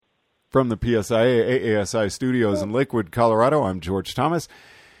From the PSIA AASI studios in Lakewood, Colorado, I'm George Thomas.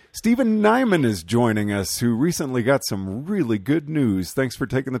 Stephen Nyman is joining us, who recently got some really good news. Thanks for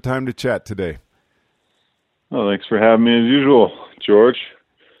taking the time to chat today. Well, thanks for having me as usual, George.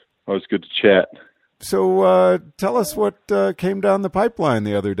 Always good to chat. So tell us what came down the pipeline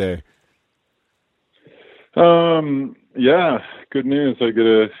the other day. Yeah, good news. I get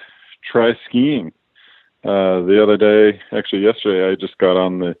to try skiing. The other day, actually yesterday, I just got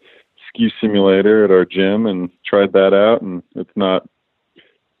on the ski simulator at our gym and tried that out, and it's not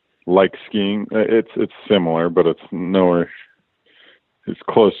like skiing. It's similar, but it's nowhere as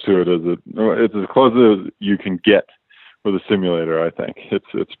close to it as it's as close as you can get with a simulator. I think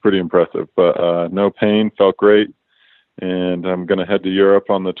it's pretty impressive, but no pain, felt great, and I'm going to head to Europe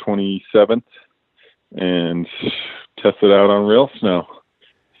on the 27th and test it out on real snow.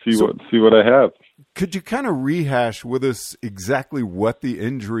 See what I have. Could you kind of rehash with us exactly what the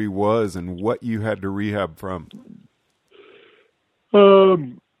injury was and what you had to rehab from? So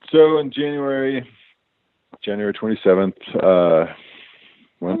in January 27th,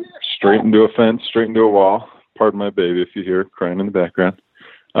 went straight into a fence, straight into a wall. Pardon my baby if you hear crying in the background.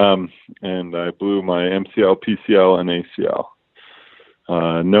 And I blew my MCL, PCL, and ACL.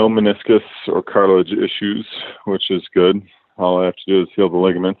 No meniscus or cartilage issues, which is good. All I have to do is heal the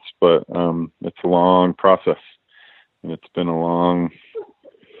ligaments, but it's a long process, and it's been a long,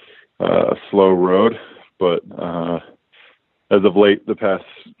 slow road. But as of late, the past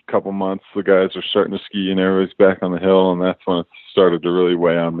couple months, the guys are starting to ski, and everybody's back on the hill, and that's when it started to really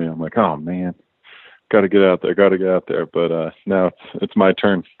weigh on me. I'm like, oh man, got to get out there. But now it's my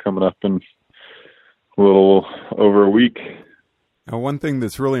turn, coming up in a little over a week. Now, one thing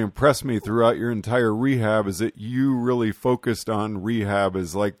that's really impressed me throughout your entire rehab is that you really focused on rehab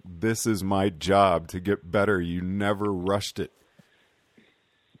as like, this is my job to get better. You never rushed it.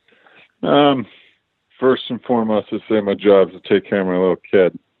 First and foremost, I say my job is to take care of my little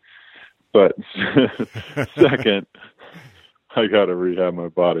kid. But second, I got to rehab my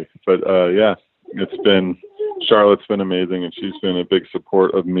body. But yeah, Charlotte's been amazing, and she's been a big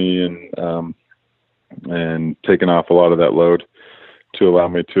support of me and taken off a lot of that load to allow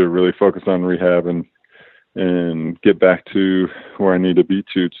me to really focus on rehab and get back to where I need to be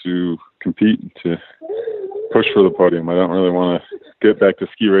to compete, to push for the podium. I don't really want to get back to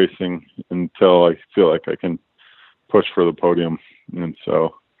ski racing until I feel like I can push for the podium. And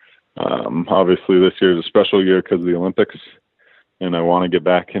so obviously this year is a special year because of the Olympics, and I want to get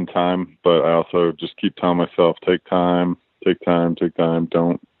back in time, but I also just keep telling myself, take time,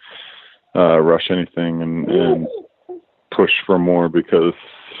 don't rush anything, and push for more, because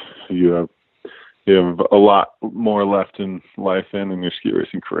you have a lot more left in life and in your ski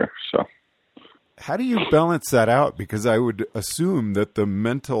racing career. So how do you balance that out? Because I would assume that the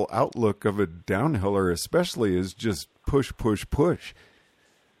mental outlook of a downhiller especially is just push.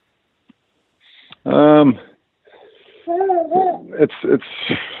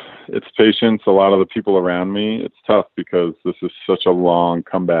 It's patience. A lot of the people around me, it's tough because this is such a long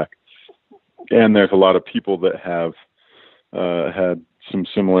comeback, and there's a lot of people that have had some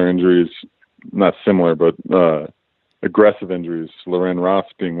similar injuries, not similar, but aggressive injuries, Loren Ross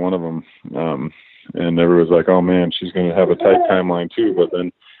being one of them. And everyone's like, oh man, she's going to have a tight timeline too. But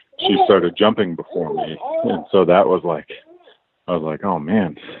then she started jumping before me. And so that was like, I was like, oh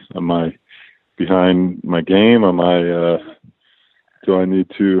man, am I behind my game? Do I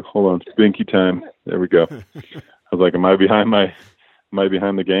need to, hold on, binky time. There we go. I was like, am I behind the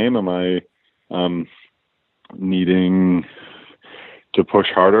game? Am I needing to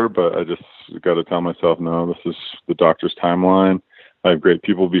push harder? But I just got to tell myself, no, this is the doctor's timeline. I have great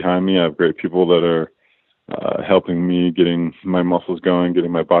people behind me. I have great people that are helping me, getting my muscles going,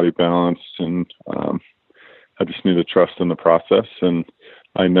 getting my body balanced, and I just need to trust in the process. And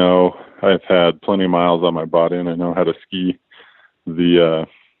I know I've had plenty of miles on my body, and I know how to ski. The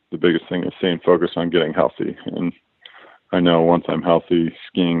biggest thing is staying focused on getting healthy, and I know once I'm healthy,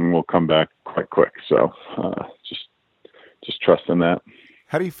 skiing will come back quite quick. So just trust in that.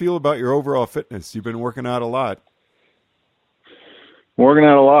 How do you feel about your overall fitness? You've been working out a lot. Working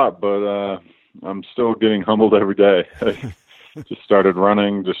out a lot, but I'm still getting humbled every day. I just started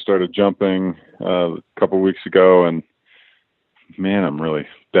running, just started jumping a couple of weeks ago, and man, I'm really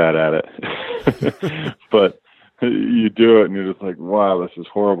bad at it. But you do it, and you're just like, wow, this is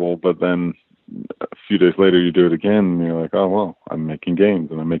horrible. But then a few days later, you do it again, and you're like, oh, well, I'm making gains.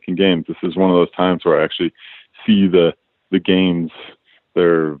 This is one of those times where I actually see the gains.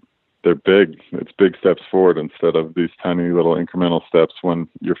 They're big. It's big steps forward instead of these tiny little incremental steps when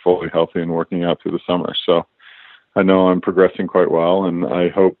you're fully healthy and working out through the summer. So I know I'm progressing quite well, and I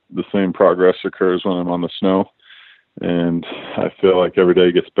hope the same progress occurs when I'm on the snow. And I feel like every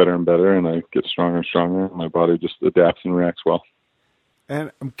day gets better and better, and I get stronger and stronger, and my body just adapts and reacts well.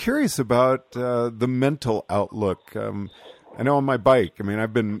 And I'm curious about the mental outlook. I know on my bike, I mean,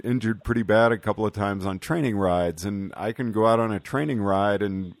 I've been injured pretty bad a couple of times on training rides, and I can go out on a training ride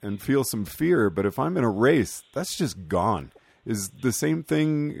and feel some fear, but if I'm in a race, that's just gone. Is the same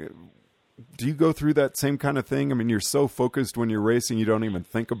thing, do you go through that same kind of thing? I mean, you're so focused when you're racing, you don't even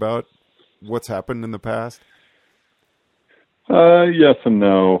think about what's happened in the past? Yes and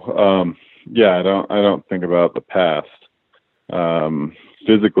no. Yeah, I don't think about the past.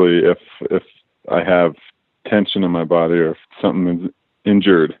 Physically, if I have tension in my body or if something is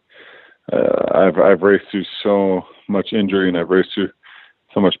injured, I've raced through so much injury and I've raced through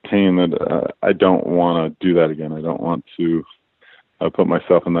so much pain that I don't want to do that again. I don't want to put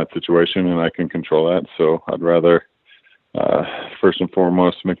myself in that situation, and I can control that. So I'd rather first and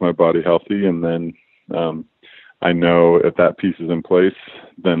foremost make my body healthy, and then I know if that piece is in place,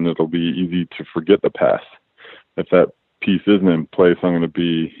 then it'll be easy to forget the past. If that piece isn't in place, I'm going to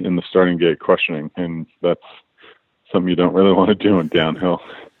be in the starting gate questioning, and that's something you don't really want to do in downhill.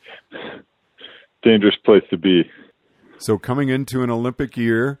 Dangerous place to be. So coming into an Olympic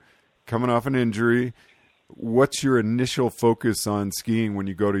year, coming off an injury, what's your initial focus on skiing when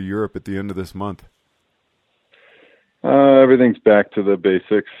you go to Europe at the end of this month? Everything's back to the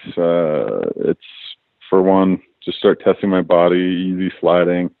basics. It's, for one, just start testing my body, easy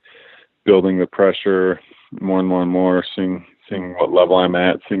sliding, building the pressure more and more and more, seeing what level I'm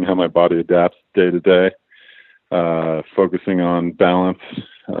at, seeing how my body adapts day to day, focusing on balance,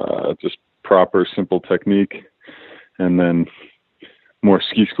 just proper, simple technique, and then more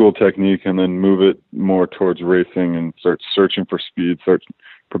ski school technique, and then move it more towards racing and start searching for speed, start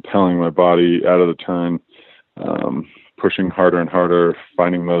propelling my body out of the turn, pushing harder and harder,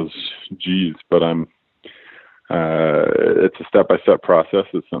 finding those G's. But it's a step-by-step process.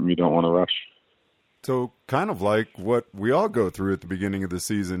 It's something you don't want to rush. So kind of like what we all go through at the beginning of the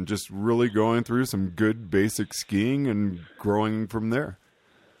season, just really going through some good basic skiing and growing from there.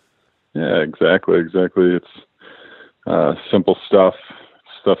 Yeah, exactly. It's simple stuff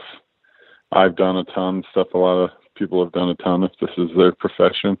I've done a ton, stuff a lot of people have done a ton if this is their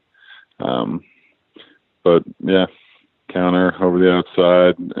profession. But yeah, counter, over the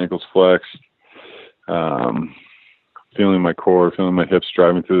outside, ankles flexed, feeling my core, feeling my hips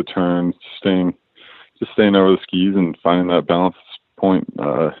driving through the turn, just staying over the skis and finding that balance point,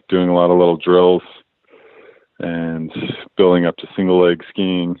 doing a lot of little drills and building up to single leg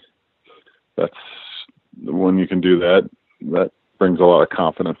skiing. That's when you can do that, that brings a lot of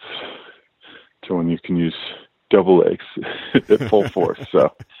confidence to when you can use double legs at full force.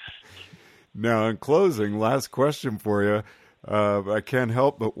 So now in closing, last question for you. I can't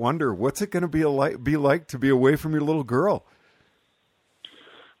help but wonder, what's it going to be like to be away from your little girl?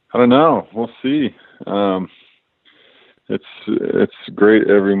 I don't know. We'll see. It's great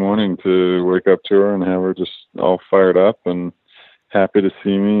every morning to wake up to her and have her just all fired up and happy to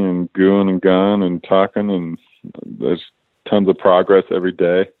see me and gooing and gone and talking, and there's tons of progress every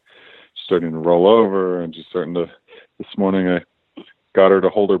day. Starting to roll over and just starting to. This morning I got her to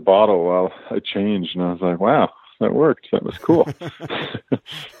hold her bottle while I changed, and I was like, wow, that worked. That was cool.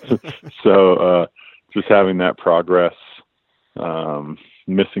 So just having that progress,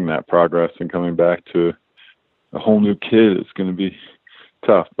 missing that progress and coming back to a whole new kid is going to be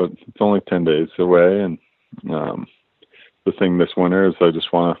tough, but it's only 10 days away. And the thing this winter is I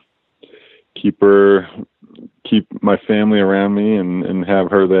just want to keep my family around me and have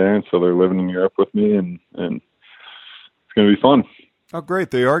her there. And so they're living in Europe with me, and it's going to be fun. Oh,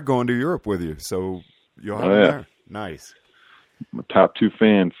 great. They are going to Europe with you. So you'll have them there. Nice. My top two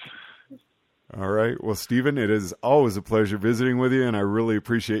fans. All right. Well, Stephen, it is always a pleasure visiting with you, and I really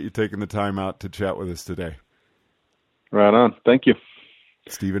appreciate you taking the time out to chat with us today. Right on. Thank you.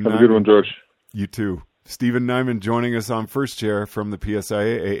 Stephen Have Nyman. a good one, George. You too. Stephen Nyman joining us on First Chair from the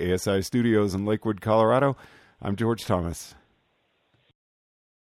PSIA ASI Studios in Lakewood, Colorado. I'm George Thomas.